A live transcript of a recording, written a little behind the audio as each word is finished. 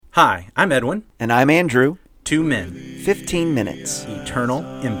Hi, I'm Edwin. And I'm Andrew. 2 men. 15 minutes. Eternal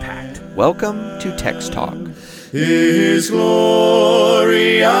impact. Welcome to Text Talk. His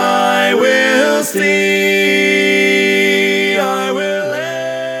glory I will see.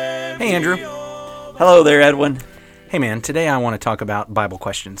 Hey, Andrew. Hello there, Edwin. Hey, man. Today I want to talk about Bible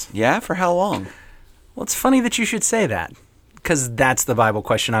questions. Yeah, for how long? Well, it's funny that you should say that, because that's the Bible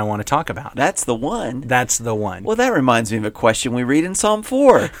question I want to talk about. That's the one. That's the one. Well, that reminds me of a question we read in Psalm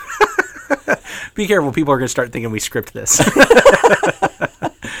 4. Be careful. People are going to start thinking we script this.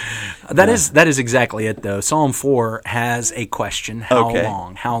 That is exactly it, though. Psalm 4 has a question, how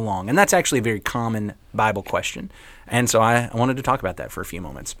long? How long? And that's actually a very common Bible question. And so I wanted to talk about that for a few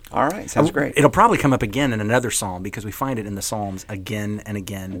moments. All right, sounds great. It'll probably come up again in another psalm because we find it in the Psalms again and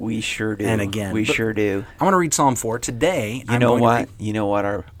again. We sure do. And again. We sure do. I want to read Psalm 4 today. You know what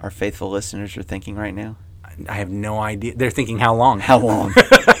our faithful listeners are thinking right now? I have no idea. They're thinking, how long? How long?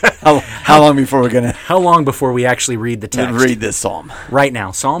 how long before we're going to... How long before we actually read the text? Read this psalm. Right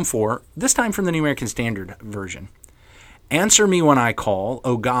now, Psalm 4, this time from the New American Standard Version. Answer me when I call,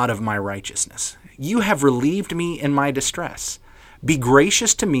 O God of my righteousness. You have relieved me in my distress. Be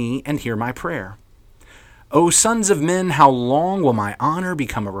gracious to me and hear my prayer. O sons of men, how long will my honor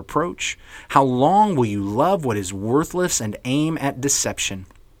become a reproach? How long will you love what is worthless and aim at deception?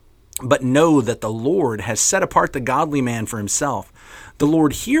 But know that the Lord has set apart the godly man for himself. The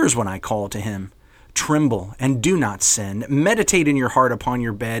Lord hears when I call to him. Tremble and do not sin. Meditate in your heart upon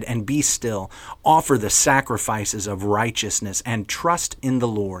your bed and be still. Offer the sacrifices of righteousness and trust in the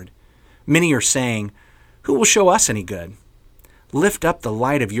Lord. Many are saying, who will show us any good? Lift up the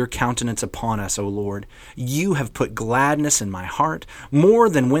light of your countenance upon us, O Lord. You have put gladness in my heart, more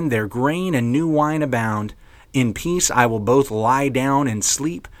than when their grain and new wine abound. In peace I will both lie down and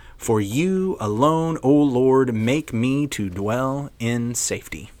sleep, for you alone, O Lord, make me to dwell in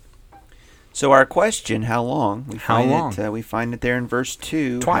safety. So our question, how long? We find it there in verse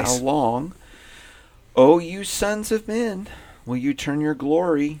 2. Twice. How long? O you sons of men, will you turn your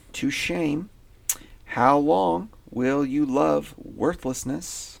glory to shame? How long will you love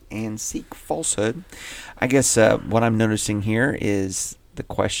worthlessness and seek falsehood? I guess what I'm noticing here is the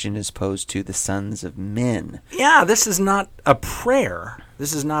question is posed to the sons of men. Yeah, this is not a prayer.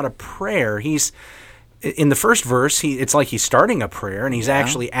 This is not a prayer. He's in the first verse, it's like he's starting a prayer, and he's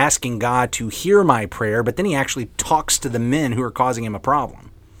actually asking God to hear my prayer, but then he actually talks to the men who are causing him a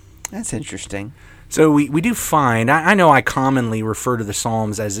problem. That's interesting. So we do find, I know I commonly refer to the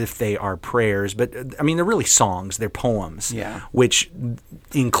Psalms as if they are prayers, but I mean, they're really songs, they're poems, which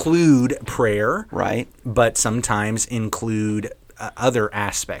include prayer, right? But sometimes include other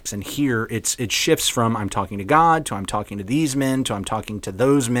aspects. And here it shifts from I'm talking to God to I'm talking to these men to I'm talking to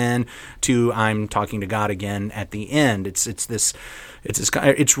those men to I'm talking to God again at the end. It's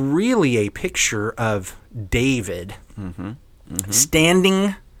really a picture of David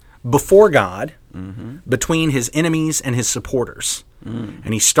standing before God between his enemies and his supporters.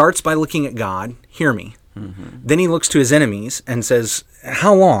 And he starts by looking at God, hear me. Then he looks to his enemies and says,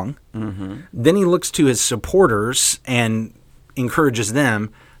 how long? Then he looks to his supporters and encourages them.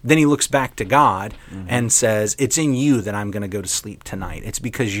 Then he looks back to God and says, it's in you that I'm going to go to sleep tonight. It's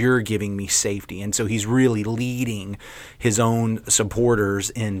because you're giving me safety. And so he's really leading his own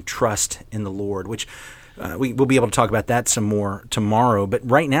supporters in trust in the Lord, which we'll be able to talk about that some more tomorrow. But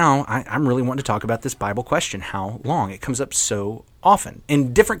right now, I'm really wanting to talk about this Bible question, how long? It comes up so often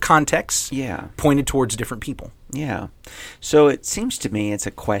in different contexts, pointed towards different people. Yeah. So it seems to me it's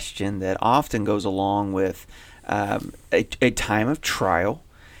a question that often goes along with a time of trial.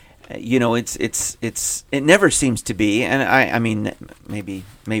 It never seems to be, and I mean, maybe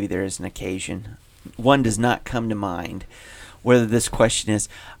there is an occasion. One does not come to mind whether this question is,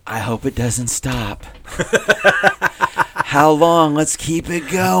 I hope it doesn't stop. How long? Let's keep it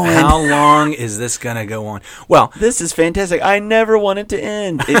going. How long is this going to go on? Well, this is fantastic. I never want it to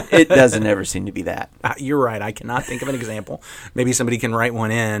end. It doesn't ever seem to be that. You're right. I cannot think of an example. Maybe somebody can write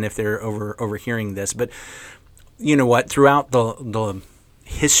one in if they're overhearing this. But you know what? Throughout the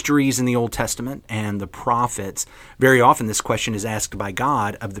histories in the Old Testament and the prophets, very often this question is asked by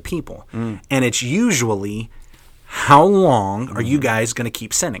God of the people. And it's usually, how long are you guys going to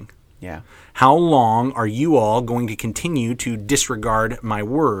keep sinning? Yeah. How long are you all going to continue to disregard my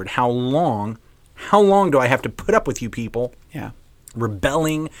word? How long do I have to put up with you people? Yeah.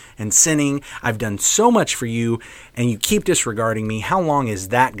 Rebelling and sinning. I've done so much for you, and you keep disregarding me. How long is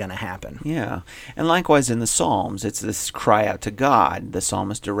that going to happen? Yeah. And likewise in the Psalms, it's this cry out to God. The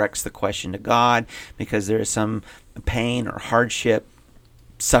psalmist directs the question to God because there is some pain or hardship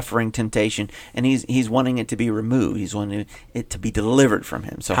suffering, temptation, and he's wanting it to be removed. He's wanting it to be delivered from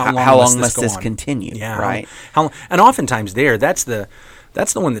him. So how long must this continue? Yeah, right? And oftentimes that's the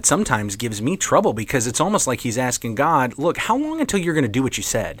one that sometimes gives me trouble, because it's almost like he's asking God, look, how long until you're going to do what you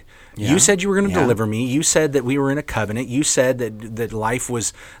said? Yeah. You said you were going to deliver me. You said that we were in a covenant. You said that life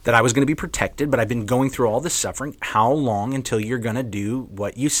was, that I was going to be protected, but I've been going through all this suffering. How long until you're going to do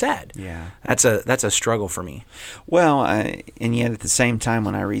what you said? Yeah. That's a struggle for me. Well, and yet at the same time,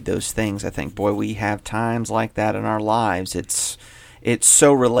 when I read those things, I think, boy, we have times like that in our lives. It's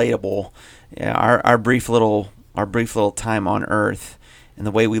so relatable. Yeah, our brief little time on earth, and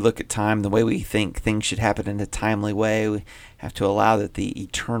the way we look at time, the way we think things should happen in a timely way, we have to allow that the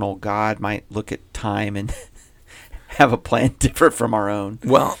eternal God might look at time and have a plan different from our own.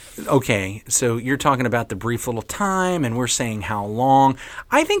 Well, okay, so you're talking about the brief little time, and we're saying how long.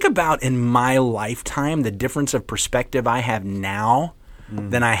 I think about in my lifetime the difference of perspective I have now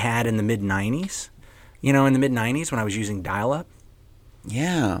than I had in the mid-'90s. You know, in the mid-'90s when I was using dial-up.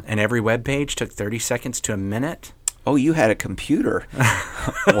 Yeah. And every web page took 30 seconds to a minute. Oh, you had a computer.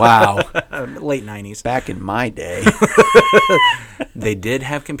 Wow. Late 90s. Back in my day. They did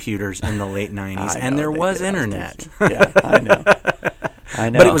have computers in the late 90s, and there was internet. Yeah, I know.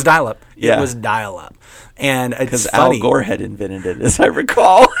 But it was dial-up. Yeah. It was dial-up. And it's because funny. Al Gore had invented it, as I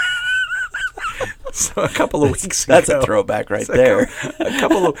recall. So a couple of weeks ago. That's a throwback right there.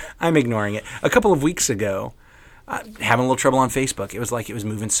 I'm ignoring it. A couple of weeks ago, having a little trouble on Facebook. It was like it was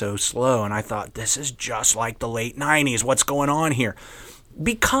moving so slow, and I thought, this is just like the late 90s. What's going on here?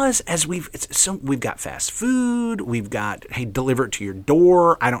 Because we've got fast food, we've got, hey, deliver it to your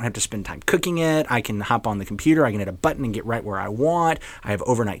door. I don't have to spend time cooking it. I can hop on the computer. I can hit a button and get right where I want. I have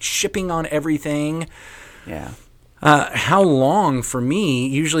overnight shipping on everything. Yeah. How long for me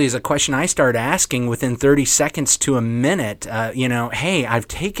usually is a question I start asking within 30 seconds to a minute. Hey, I've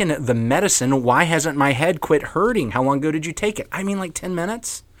taken the medicine. Why hasn't my head quit hurting? How long ago did you take it? I mean, like 10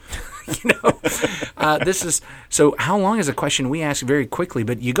 minutes. So how long is a question we ask very quickly,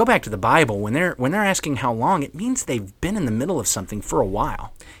 but you go back to the Bible, when they're asking how long, it means they've been in the middle of something for a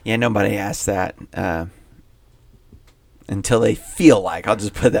while. Yeah, nobody asks that until they feel like, I'll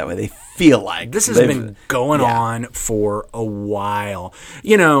just put it that way, they feel like. This has been going on for a while.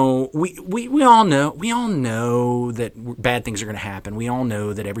 You know, we all know that bad things are going to happen. We all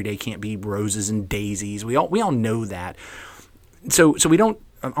know that every day can't be roses and daisies. We all know that. So we don't,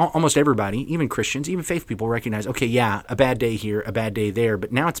 almost everybody, even Christians, even faith people, recognize, okay, yeah, a bad day here, a bad day there,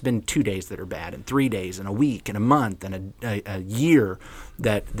 but now it's been 2 days that are bad, and 3 days, and a week, and a month, and a year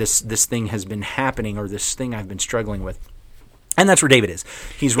that this thing has been happening, or this thing I've been struggling with. And that's where David is.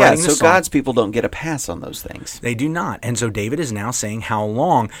 He's writing this so song. God's people don't get a pass on those things. They do not. And so David is now saying how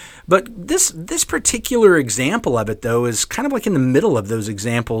long. But this particular example of it, though, is kind of like in the middle of those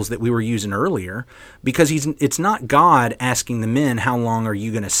examples that we were using earlier, because it's not God asking the men, how long are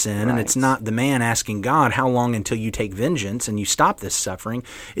you going to sin? Right. And it's not the man asking God, how long until you take vengeance and you stop this suffering?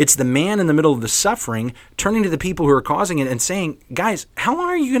 It's the man in the middle of the suffering turning to the people who are causing it and saying, guys, how long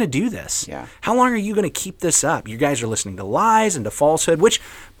are you going to do this? Yeah. How long are you going to keep this up? You guys are listening to lies and to falsehood, which,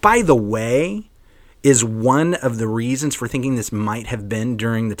 by the way, is one of the reasons for thinking this might have been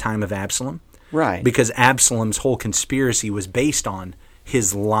during the time of Absalom. Right. Because Absalom's whole conspiracy was based on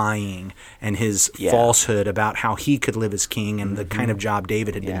his lying and his falsehood about how he could live as king and the kind of job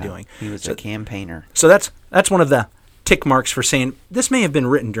David had been doing. He was a campaigner. So that's one of the tick marks for saying this may have been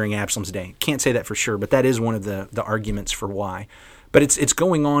written during Absalom's day. Can't say that for sure, but that is one of the arguments for why. But it's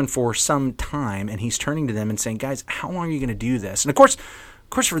going on for some time, and he's turning to them and saying, guys, how long are you going to do this? And of course,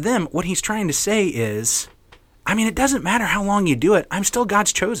 for them, what he's trying to say is, I mean, it doesn't matter how long you do it. I'm still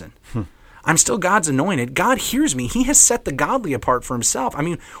God's chosen. I'm still God's anointed. God hears me. He has set the godly apart for himself. I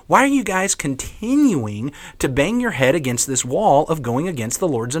mean, why are you guys continuing to bang your head against this wall of going against the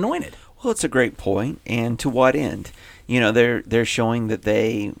Lord's anointed? Well, it's a great point. And to what end? You know, they're showing that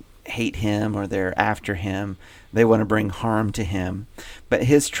they hate him or they're after him. They want to bring harm to him. But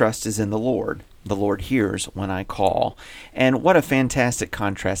his trust is in the Lord. The Lord hears when I call. And what a fantastic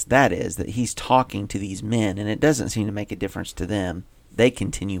contrast that is, that he's talking to these men, and it doesn't seem to make a difference to them. They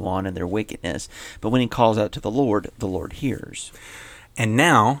continue on in their wickedness. But when he calls out to the Lord hears. And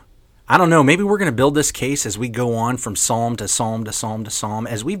now, I don't know, maybe we're going to build this case as we go on from psalm to psalm to psalm to psalm.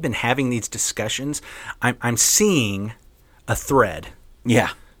 As we've been having these discussions, I'm seeing a thread.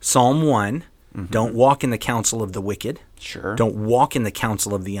 Yeah. Psalm 1, Don't walk in the counsel of the wicked. Sure. Don't walk in the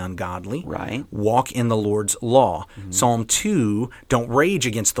counsel of the ungodly. Right. Walk in the Lord's law. Psalm 2, don't rage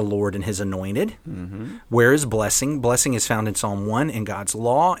against the Lord and his anointed. Where is blessing? Blessing is found in Psalm 1 in God's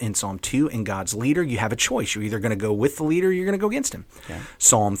law, in Psalm 2 in God's leader. You have a choice. You're either going to go with the leader or you're going to go against him. Okay.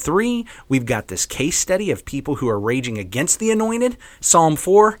 Psalm 3, we've got this case study of people who are raging against the anointed. Psalm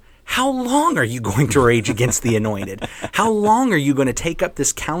 4, how long are you going to rage against the anointed? How long are you going to take up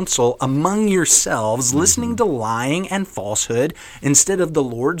this counsel among yourselves, listening to lying and falsehood instead of the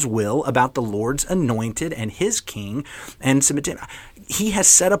Lord's will about the Lord's anointed and his king and submit to him? He has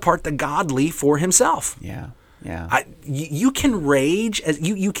set apart the godly for himself. Yeah. Yeah. You can rage,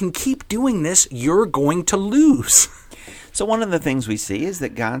 you can keep doing this, you're going to lose. So one of the things we see is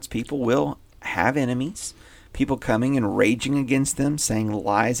that God's people will have enemies. People coming and raging against them, saying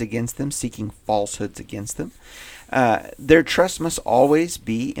lies against them, seeking falsehoods against them. Their trust must always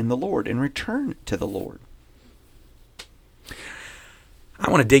be in the Lord and return to the Lord.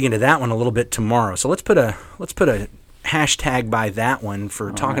 I want to dig into that one a little bit tomorrow. So let's put a hashtag by that one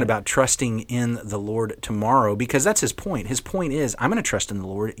for talking about trusting in the Lord tomorrow, because that's his point. His point is, I'm going to trust in the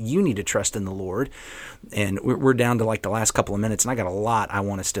Lord. You need to trust in the Lord. And we're down to like the last couple of minutes, and I got a lot I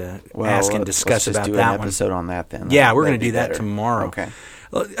want us to ask and discuss about that one. Let's just do an episode on that then. Yeah, we're going to do that tomorrow. Okay.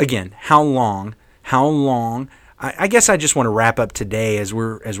 Again, how long? I guess I just want to wrap up today as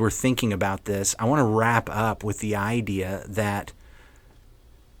we're thinking about this. I want to wrap up with the idea that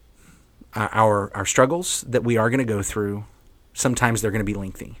our struggles that we are going to go through, sometimes they're going to be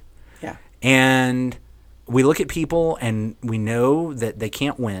lengthy. Yeah. And we look at people and we know that they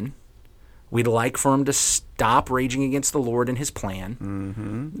can't win. We'd like for them to stop raging against the Lord and his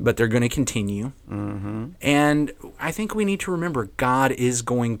plan, but they're going to continue. And I think we need to remember God is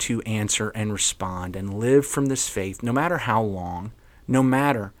going to answer and respond and live from this faith no matter how long.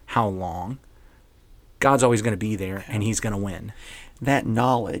 God's always going to be there, and he's going to win. That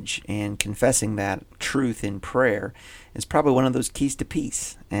knowledge and confessing that truth in prayer is probably one of those keys to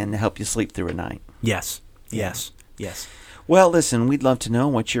peace and to help you sleep through a night. Yes. Well, listen, we'd love to know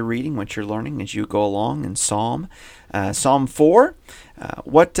what you're reading, what you're learning as you go along in Psalm 4.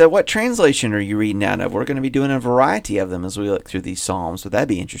 What translation are you reading out of? We're going to be doing a variety of them as we look through these Psalms, so that'd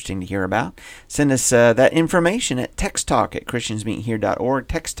be interesting to hear about. Send us that information at texttalk@christiansmeethere.org,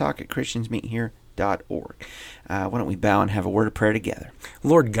 texttalk@christiansmeethere.org. Why don't we bow and have a word of prayer together?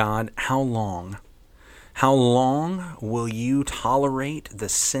 Lord God, how long? How long will you tolerate the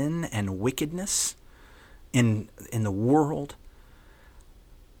sin and wickedness in the world?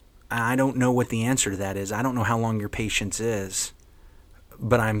 I don't know what the answer to that is. I don't know how long your patience is.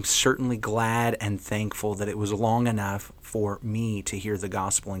 But I'm certainly glad and thankful that it was long enough for me to hear the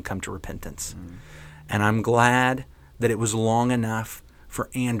gospel and come to repentance. And I'm glad that it was long enough for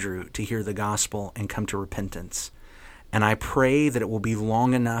Andrew to hear the gospel and come to repentance. And I pray that it will be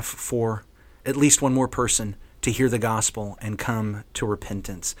long enough for at least one more person to hear the gospel and come to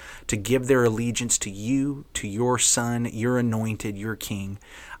repentance, to give their allegiance to you, to your Son, your anointed, your King.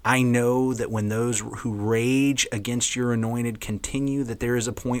 I know that when those who rage against your anointed continue, that there is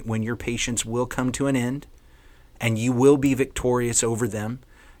a point when your patience will come to an end and you will be victorious over them.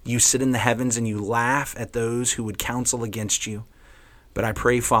 You sit in the heavens and you laugh at those who would counsel against you. But I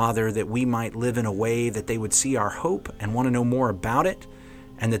pray, Father, that we might live in a way that they would see our hope and want to know more about it,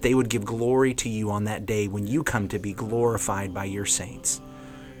 and that they would give glory to you on that day when you come to be glorified by your saints.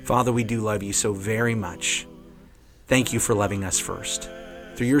 Father, we do love you so very much. Thank you for loving us first.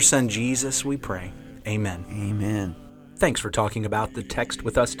 Through your Son, Jesus, we pray. Amen. Amen. Thanks for talking about the text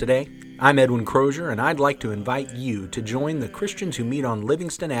with us today. I'm Edwin Crozier, and I'd like to invite you to join the Christians who meet on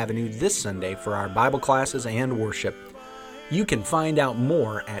Livingston Avenue this Sunday for our Bible classes and worship. You can find out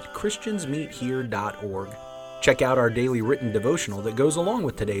more at christiansmeethere.org. Check out our daily written devotional that goes along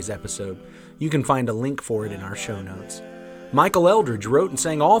with today's episode. You can find a link for it in our show notes. Michael Eldridge wrote and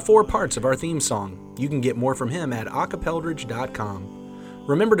sang all 4 parts of our theme song. You can get more from him at acapeldridge.com.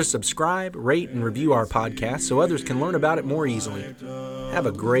 Remember to subscribe, rate, and review our podcast so others can learn about it more easily. Have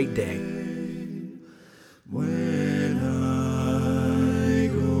a great day.